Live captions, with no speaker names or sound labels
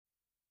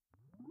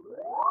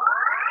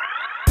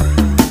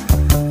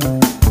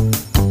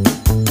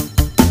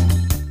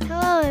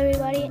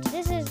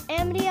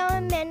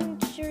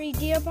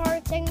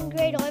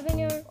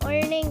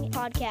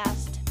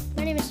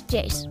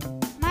Jace.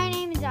 My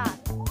name is Ab.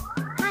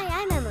 Hi,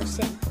 I'm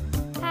Emerson.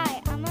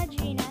 Hi, I'm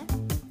Adrina.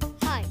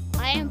 Hi,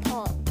 I am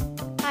Paul.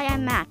 Hi,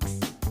 I'm Max.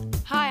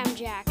 Hi, I'm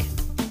Jack.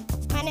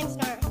 My name's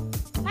Nora.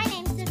 My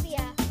name's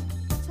Sophia.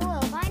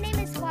 Hello, my name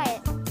is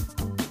Wyatt.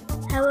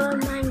 Hello,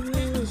 my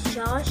name is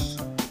Josh.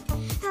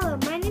 Hello,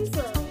 my name's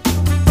Lily.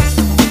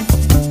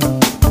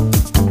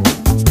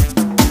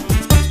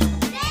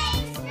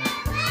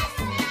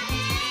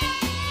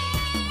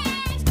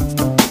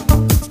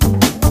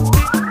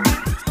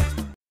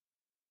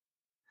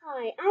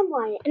 Hi, I'm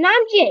Wyatt. And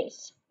I'm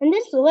Jace. And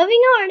this is Living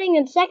and Learning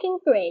in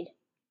 2nd grade.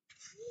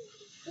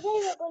 Today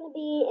we're going to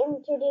be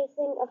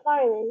introducing a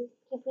fireman.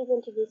 Can you please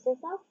introduce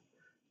yourself?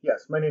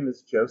 Yes, my name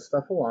is Joe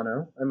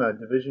Staffalano. I'm a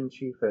division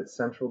chief at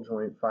Central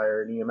Joint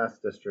Fire and EMS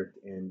District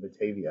in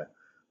Batavia.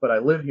 But I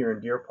live here in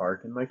Deer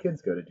Park, and my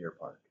kids go to Deer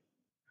Park.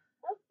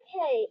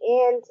 Okay,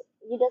 and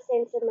you just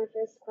answered my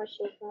first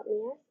question without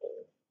me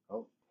asking.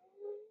 Oh.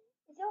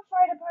 Is your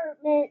fire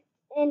department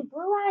in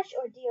Blue Ash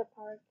or Deer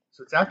Park?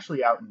 So it's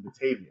actually out in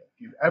Batavia.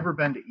 If you've ever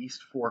been to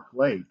East Fork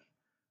Lake,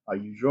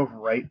 you drove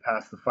right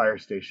past the fire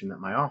station that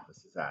my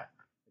office is at.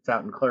 It's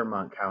out in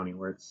Claremont County,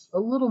 where it's a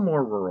little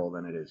more rural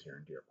than it is here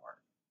in Deer Park.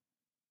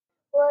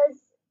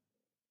 Was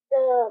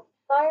the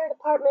fire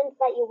department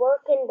that you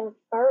work in the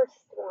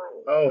first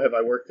one? Oh, have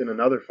I worked in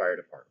another fire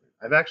department?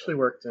 I've actually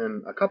worked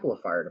in a couple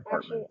of fire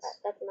departments.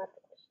 Actually, that's not the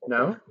question.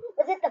 No?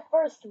 Was it the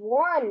first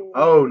one?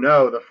 Oh,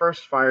 no. The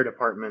first fire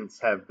departments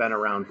have been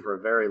around for a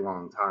very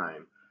long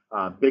time.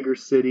 Bigger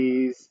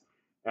cities,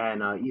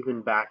 and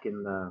even back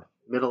in the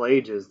Middle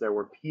Ages, there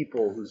were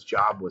people whose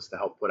job was to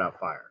help put out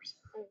fires.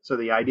 So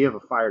the idea of a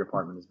fire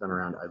department has been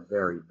around a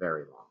very,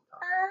 very long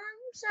time.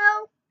 So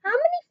how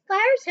many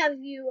fires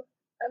have you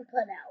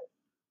put out?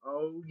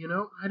 Oh,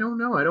 I don't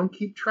know. I don't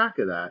keep track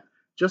of that.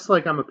 Just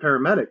like I'm a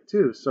paramedic,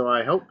 too, so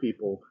I help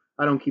people.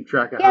 I don't keep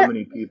track of how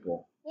many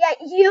people. Yeah,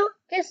 you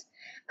just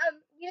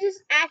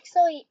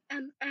actually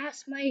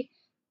asked my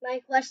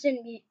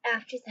question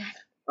after that.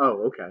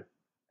 Oh, okay.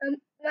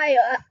 My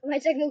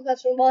second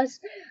question was,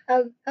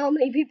 how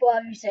many people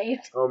have you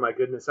saved? Oh my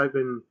goodness, I've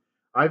been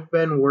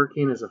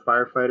working as a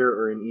firefighter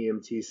or an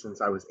EMT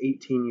since I was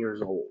 18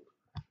 years old.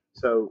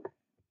 So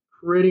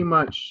pretty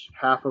much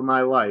half of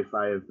my life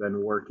I have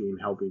been working,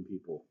 helping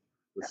people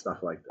with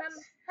stuff like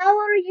this. How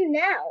old are you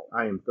now?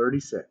 I am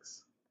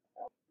 36.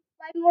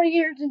 5 more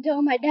years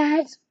until my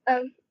dad's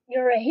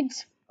your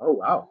age. Oh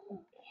wow.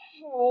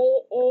 Okay,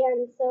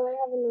 and so I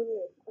have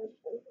another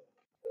question.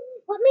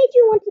 What made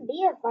you want to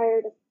be a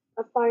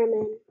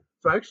fireman?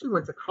 So I actually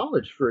went to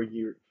college for a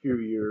few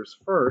years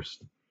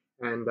first,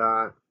 and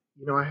I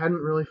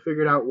hadn't really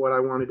figured out what I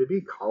wanted to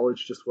be.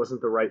 College just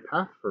wasn't the right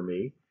path for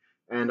me,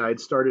 and I'd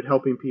started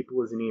helping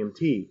people as an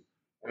EMT,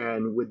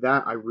 and with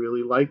that I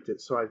really liked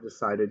it, so I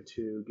decided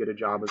to get a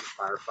job as a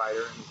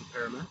firefighter and as a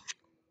paramedic.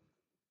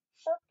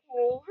 Okay, how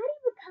do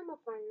you become a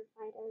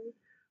firefighter?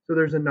 So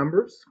there's a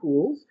number of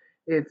schools.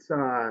 It's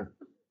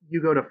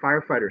you go to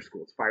firefighter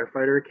schools,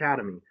 Firefighter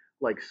Academy,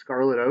 like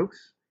Scarlet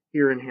Oaks.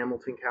 Here in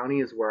Hamilton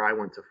County is where I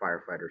went to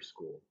firefighter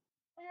school.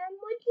 And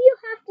what do you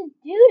have to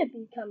do to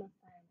become a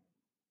fireman?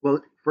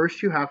 Well,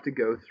 first you have to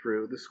go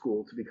through the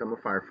school to become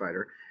a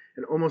firefighter.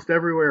 And almost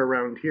everywhere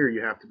around here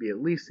you have to be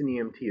at least an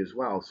EMT as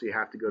well. So you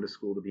have to go to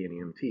school to be an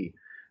EMT.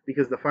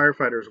 Because the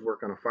firefighters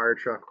work on a fire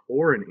truck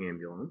or an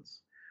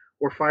ambulance.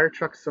 Or fire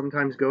trucks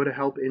sometimes go to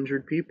help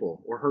injured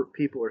people or hurt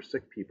people or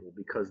sick people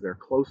because they're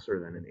closer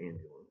than an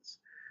ambulance.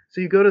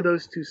 So you go to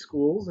those two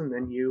schools and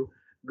then you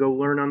go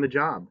learn on the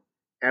job.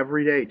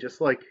 Every day,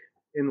 just like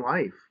in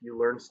life, you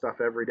learn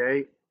stuff every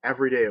day.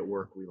 Every day at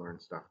work, we learn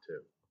stuff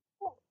too.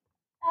 Cool.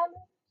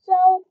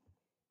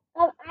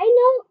 I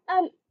know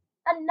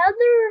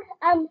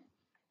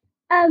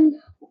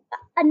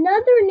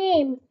another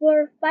name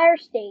for fire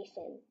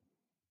station.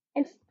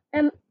 It's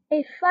a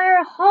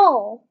fire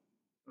hall.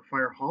 A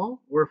fire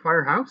hall or a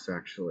firehouse,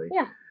 actually.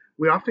 Yeah.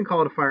 We often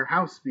call it a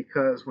firehouse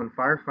because when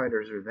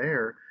firefighters are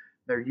there,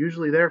 they're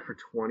usually there for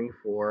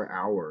 24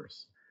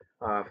 hours.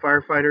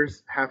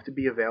 Firefighters have to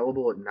be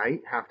available at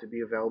night, have to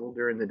be available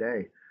during the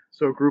day.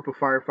 So a group of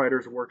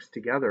firefighters works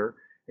together,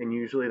 and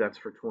usually that's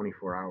for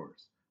 24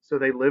 hours. So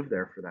they live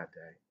there for that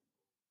day.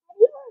 Have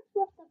you worked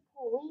with the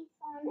police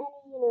on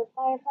any,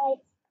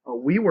 firefights?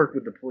 We work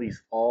with the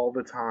police all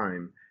the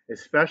time,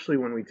 especially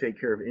when we take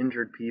care of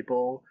injured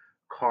people,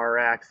 car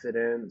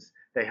accidents.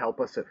 They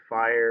help us at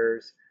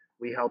fires.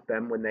 We help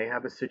them when they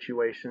have a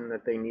situation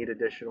that they need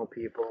additional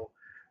people.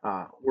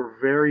 We're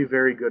very,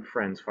 very good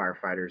friends,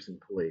 firefighters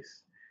and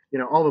police.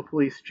 All the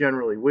police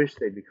generally wish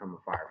they'd become a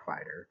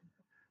firefighter.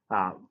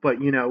 But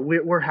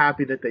we're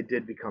happy that they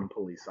did become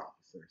police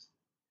officers.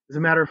 As a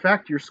matter of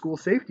fact, your school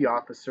safety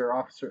officer,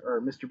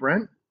 Mr.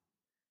 Brent,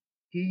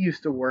 he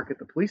used to work at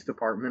the police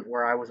department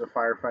where I was a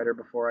firefighter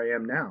before I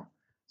am now.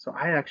 So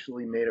I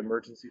actually made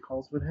emergency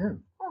calls with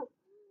him. Oh,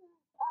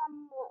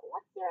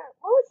 what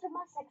was your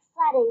most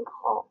exciting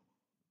call?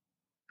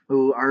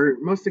 Oh, our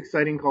most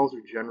exciting calls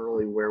are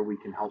generally where we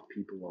can help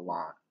people a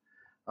lot.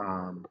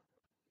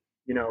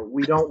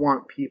 We don't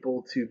want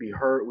people to be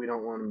hurt. We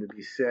don't want them to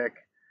be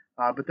sick.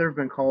 But there have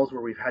been calls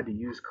where we've had to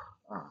use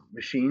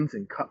machines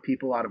and cut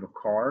people out of a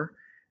car.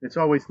 It's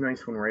always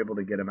nice when we're able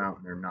to get them out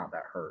and they're not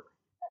that hurt.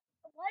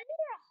 What is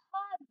your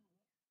hobby?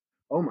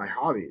 Oh, my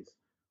hobbies.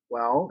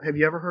 Well, have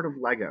you ever heard of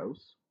Legos?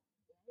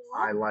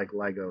 I like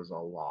Legos a I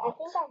lot.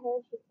 think I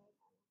heard you say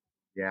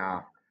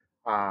that.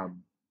 Yeah.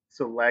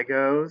 So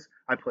Legos,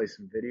 I play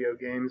some video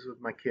games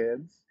with my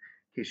kids.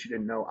 In case you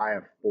didn't know, I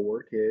have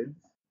 4 kids.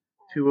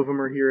 2 of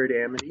them are here at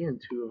Amity,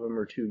 and 2 of them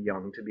are too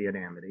young to be at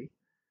Amity.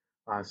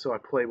 So I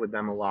play with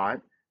them a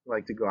lot. We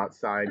like to go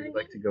outside. We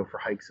like to go for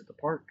hikes at the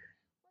park.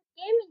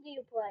 What games do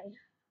you play?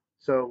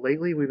 So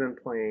lately we've been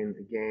playing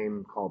a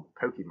game called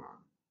Pokemon.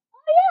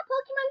 Oh yeah,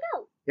 Pokemon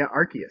Go. Yeah,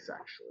 Arceus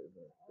actually,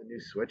 the new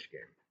Switch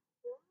game.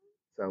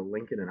 So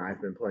Lincoln and I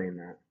have been playing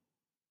that.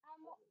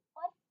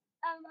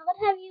 What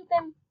have you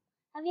been?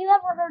 Have you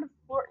ever heard of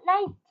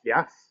Fortnite?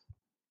 Yes.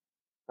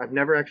 I've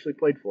never actually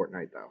played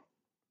Fortnite though.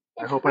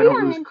 It's I hope free I don't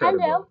on lose Nintendo.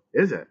 credibility.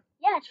 Is it?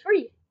 Yeah, it's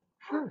free.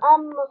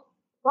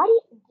 Why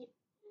do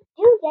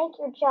you yank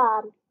your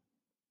job?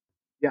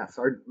 Yes,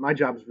 my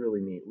job is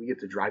really neat. We get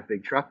to drive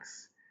big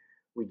trucks.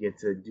 We get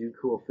to do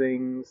cool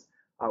things.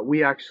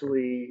 We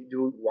actually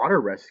do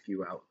water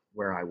rescue out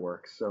where I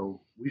work.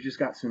 So we just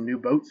got some new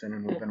boats in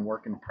and we've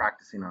been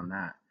practicing on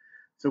that.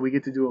 So we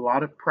get to do a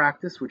lot of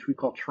practice, which we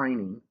call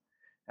training,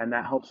 and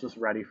that helps us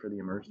ready for the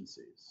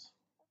emergencies.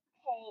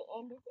 Okay,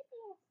 and is it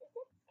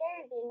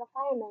scary being a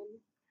fireman?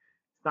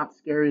 It's not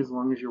scary as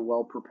long as you're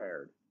well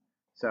prepared.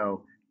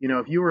 So,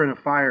 if you were in a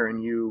fire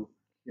and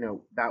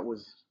that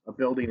was a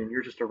building and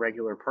you're just a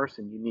regular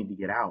person, you need to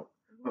get out.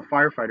 But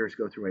firefighters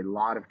go through a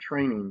lot of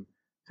training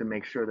to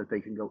make sure that they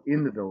can go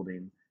in the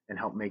building and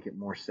help make it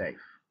more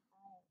safe.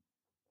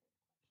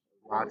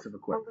 Lots of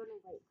equipment.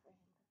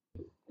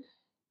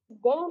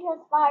 Dangerous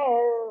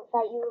fire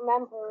that you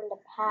remember in the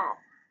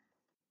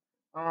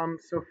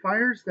past? So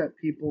fires that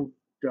people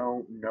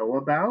don't know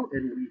about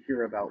and we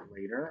hear about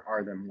later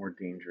are the more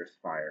dangerous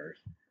fires,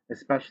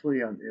 especially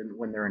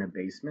when they're in a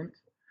basement.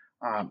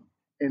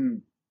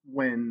 And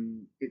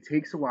when it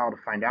takes a while to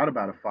find out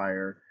about a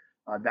fire,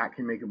 that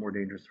can make it more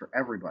dangerous for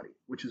everybody,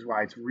 which is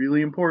why it's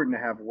really important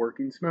to have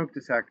working smoke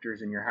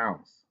detectors in your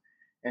house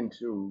and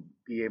to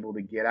be able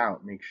to get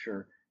out. Make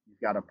sure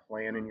you've got a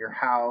plan in your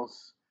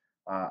house,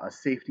 a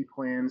safety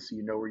plan so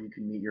you know where you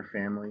can meet your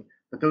family.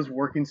 But those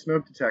working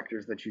smoke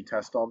detectors that you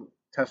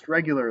test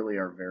regularly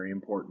are very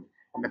important.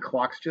 And the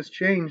clock's just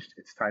changed.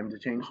 It's time to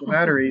change the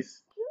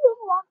batteries. Can you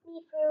walk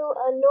me through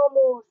a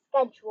normal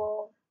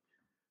schedule?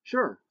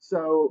 Sure.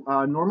 So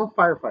normal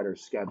firefighter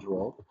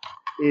schedule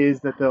is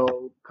that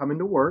they'll come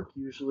into work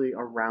usually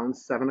around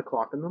 7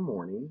 o'clock in the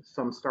morning.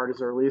 Some start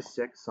as early as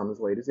 6, some as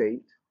late as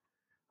 8.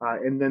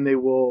 And then they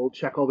will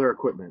check all their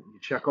equipment. You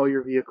check all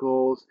your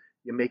vehicles.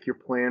 You make your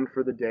plan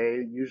for the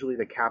day. Usually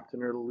the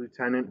captain or the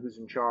lieutenant who's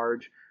in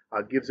charge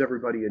gives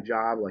everybody a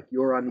job, like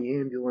you're on the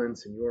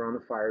ambulance and you're on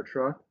the fire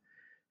truck.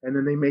 And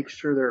then they make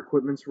sure their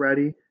equipment's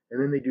ready. And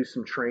then they do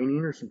some training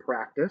or some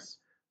practice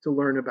to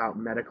learn about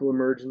medical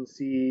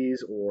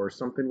emergencies or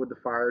something with the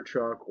fire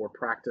truck or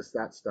practice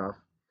that stuff.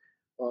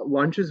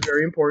 Lunch is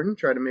very important.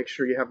 Try to make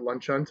sure you have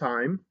lunch on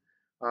time.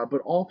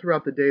 But all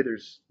throughout the day,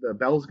 the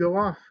bells go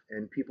off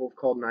and people have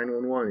called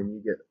 911 and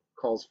you get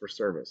calls for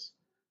service.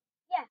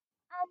 Yeah.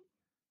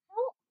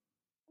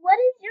 What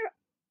is your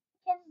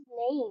kid's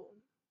name?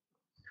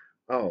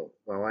 Oh,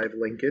 well, I have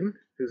Lincoln,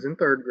 who's in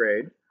 3rd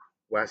grade,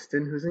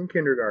 Weston, who's in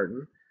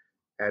kindergarten,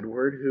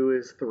 Edward, who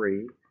is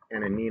 3,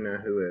 and Anina,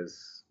 who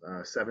is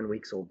 7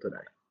 weeks old today.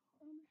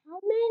 How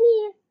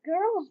many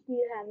girls do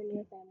you have in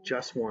your family?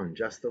 Just one,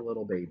 just the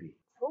little baby.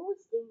 Tools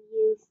do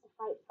you use to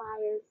fight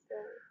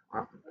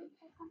fires?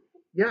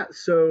 Yeah,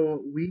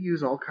 so we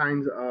use all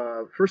kinds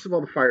of, first of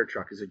all, the fire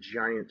truck is a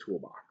giant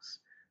toolbox.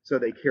 So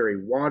they carry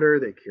water,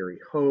 they carry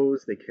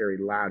hose, they carry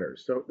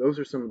ladders. So those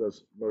are some of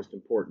those most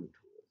important tools.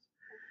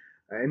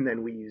 And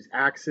then we use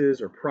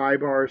axes or pry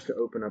bars to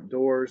open up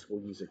doors.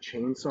 We'll use a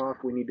chainsaw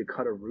if we need to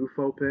cut a roof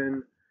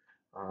open.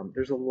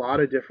 There's a lot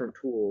of different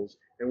tools,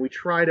 and we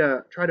try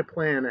to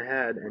plan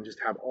ahead and just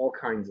have all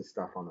kinds of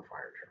stuff on the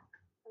fire truck.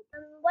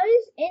 What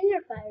is in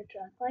your fire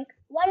truck? Like,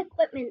 what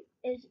equipment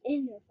is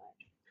in your fire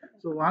truck?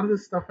 So a lot of the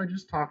stuff I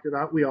just talked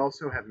about, we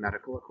also have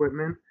medical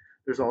equipment.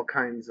 There's all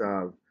kinds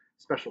of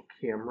special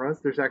cameras.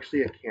 There's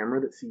actually a camera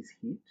that sees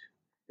heat.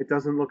 It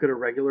doesn't look at a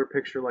regular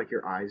picture like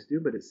your eyes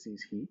do, but it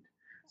sees heat.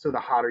 So the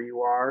hotter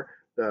you are,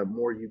 the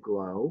more you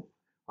glow.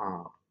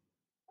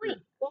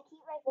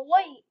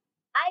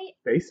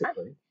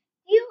 Basically. Is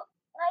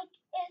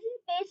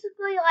it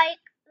basically like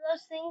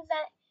those things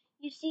that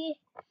you see,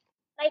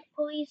 like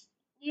police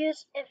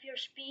use if you're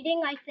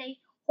speeding? Like they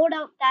hold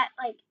out that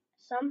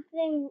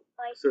something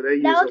like. So they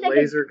use a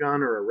laser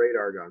gun or a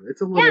radar gun.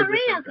 It's a little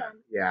different. Radar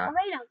gun. Yeah. A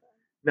radar gun.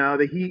 No,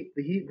 the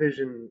heat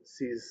vision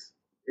sees.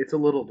 It's a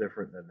little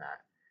different than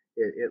that.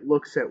 It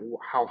looks at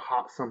how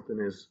hot something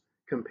is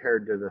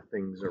compared to the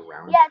things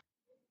around it. Yeah.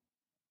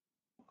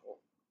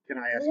 Can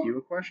I ask you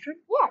a question?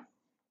 Yes.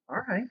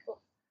 All right.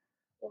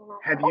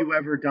 Have you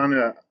ever done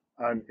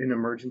an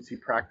emergency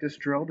practice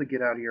drill to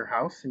get out of your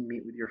house and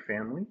meet with your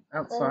family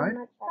outside?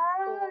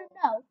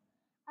 No.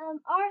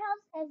 our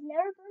house has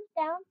never burnt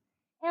down,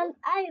 and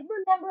I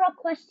remember a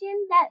question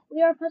that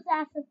we were supposed to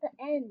ask at the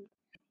end.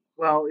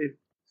 Well,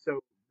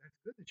 that's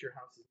good that your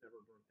house has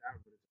never burned down,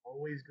 but it's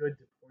always good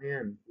to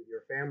plan with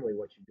your family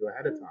what you do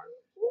ahead of time.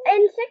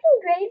 In second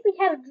grade, we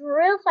have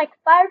drills like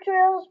fire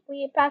drills.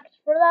 We practice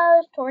for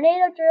those,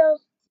 tornado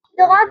drills,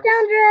 the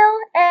lockdown drill,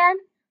 and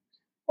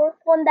fourth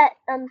one that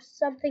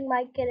something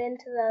might get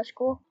into the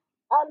school.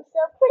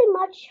 So pretty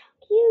much,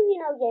 you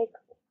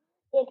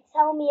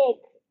tell me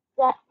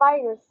that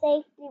fire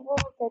safety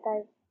rules that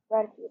I've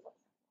read a few books.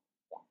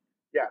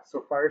 Yeah,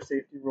 so fire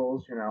safety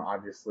rules,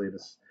 obviously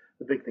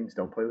the big things: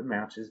 don't play with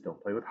matches,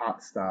 don't play with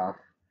hot stuff.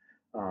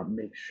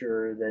 Make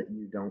sure that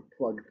you don't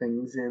plug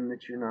things in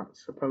that you're not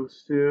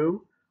supposed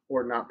to,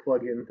 or not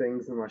plug in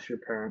things unless your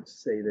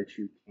parents say that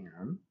you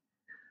can.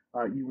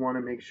 You want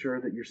to make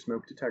sure that your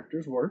smoke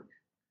detectors work.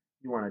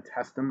 You want to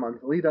test them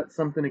monthly. That's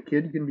something a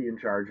kid can be in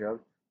charge of.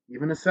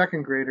 Even a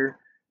second grader,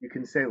 you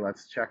can say,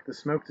 let's check the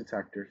smoke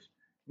detectors.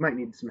 You might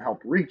need some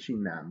help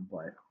reaching them,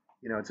 but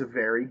it's a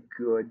very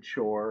good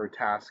chore or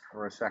task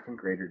for a second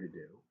grader to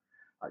do.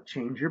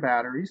 Change your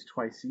batteries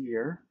twice a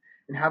year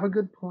and have a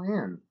good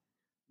plan.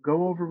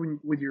 Go over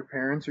with your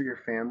parents or your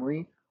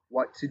family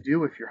what to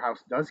do if your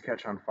house does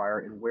catch on fire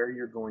and where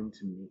you're going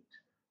to meet.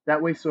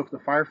 That way, so if the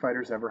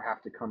firefighters ever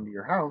have to come to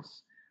your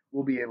house,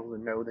 we'll be able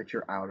to know that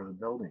you're out of the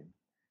building.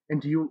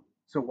 And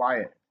so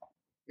Wyatt,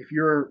 if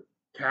your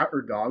cat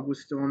or dog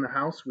was still in the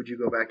house, would you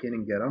go back in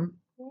and get them?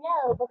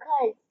 No,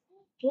 because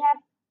You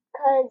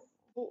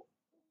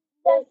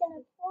can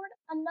afford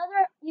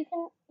another. You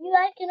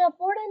can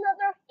afford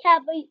another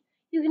cat, but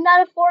you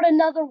cannot afford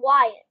another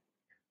Wyatt.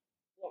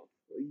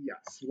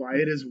 Yes,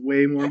 Wyatt is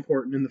way more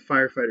important, and the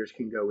firefighters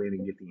can go in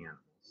and get the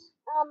animals.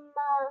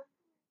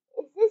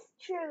 Is this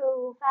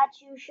true that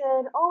you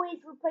should always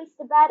replace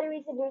the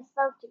batteries in your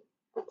smoke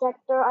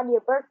detector on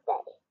your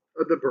birthday?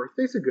 The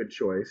birthday's a good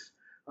choice.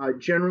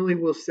 Generally,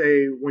 we'll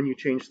say when you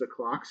change the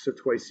clock, so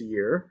twice a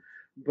year.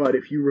 But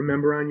if you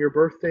remember on your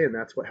birthday, and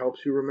that's what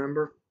helps you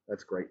remember,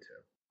 that's great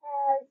too.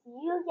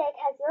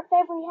 Has your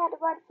family had to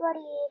run for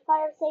any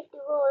fire safety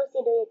rules,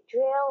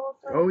 drills?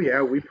 Oh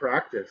yeah, we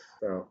practice.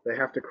 So they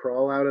have to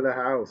crawl out of the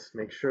house,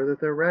 make sure that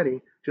they're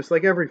ready, just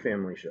like every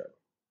family should.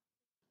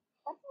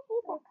 What's your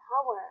favorite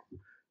color?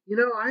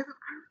 I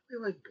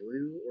really like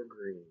blue or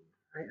green.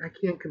 I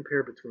can't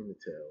compare between the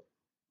two.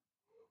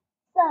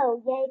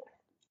 So,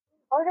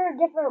 are there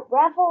different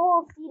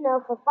levels,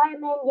 for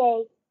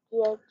firemen,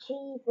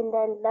 chief and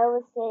then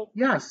lowest,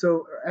 Yeah,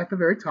 so at the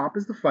very top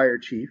is the fire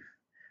chief,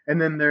 and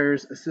then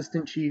there's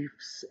assistant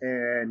chiefs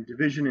and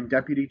division and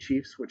deputy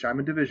chiefs, which I'm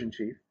a division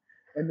chief,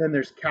 and then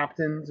there's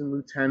captains and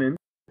lieutenants,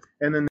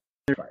 and then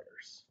there's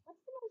fighters. What's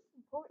the most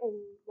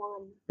important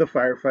one? The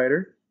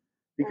firefighter,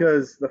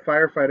 because the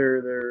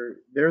firefighter,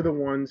 they're the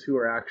ones who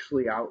are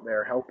actually out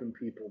there helping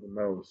people the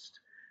most.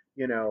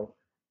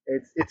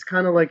 It's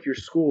kind of like your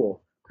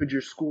school. Could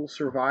your school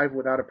survive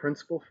without a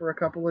principal for a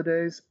couple of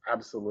days?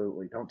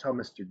 Absolutely. Don't tell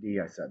Mr. D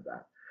I said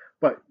that.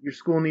 But your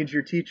school needs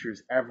your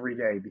teachers every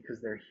day because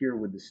they're here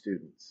with the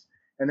students.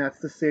 And that's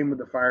the same with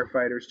the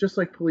firefighters, just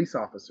like police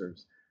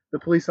officers. The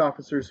police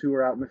officers who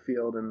are out in the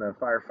field and the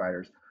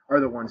firefighters are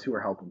the ones who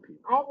are helping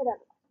people. I have another.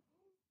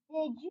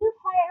 Did you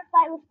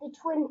firefight with the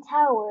Twin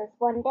Towers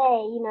one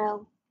day,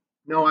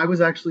 No, I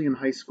was actually in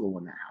high school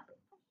when that happened.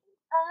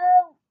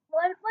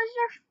 What was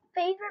your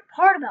favorite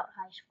part about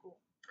high school?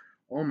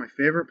 Oh, my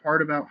favorite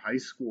part about high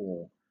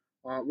school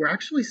were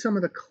actually some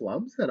of the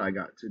clubs that I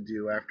got to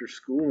do after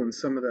school and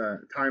some of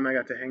the time I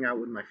got to hang out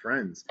with my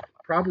friends.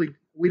 Probably,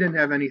 we didn't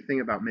have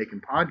anything about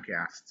making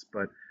podcasts,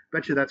 but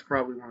bet you that's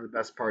probably one of the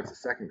best parts of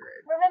second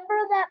grade.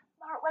 Remember that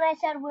part when I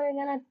said we were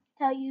going to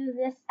tell you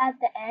this at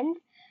the end?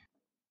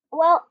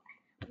 Well,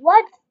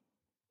 what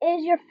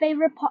was your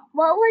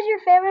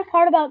favorite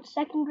part about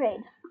second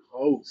grade?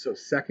 Oh, so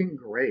second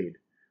grade.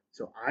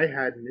 So I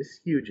had Miss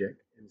Hugic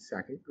in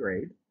second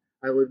grade.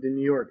 I lived in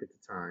New York at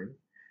the time,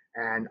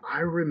 and I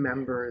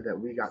remember that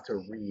we got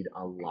to read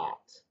a lot.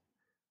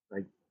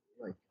 Like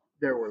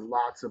there were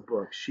lots of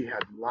books. She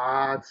had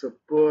lots of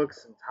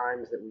books and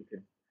times that we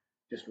could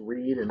just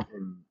read and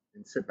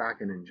sit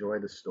back and enjoy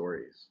the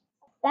stories.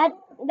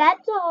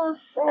 That's all.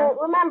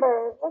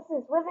 Remember, this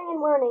is Living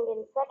and Learning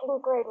in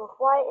second grade with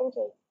Wyatt and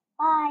Jace.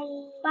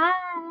 Bye. Bye.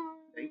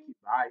 Thank you.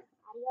 Bye.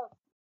 Adios.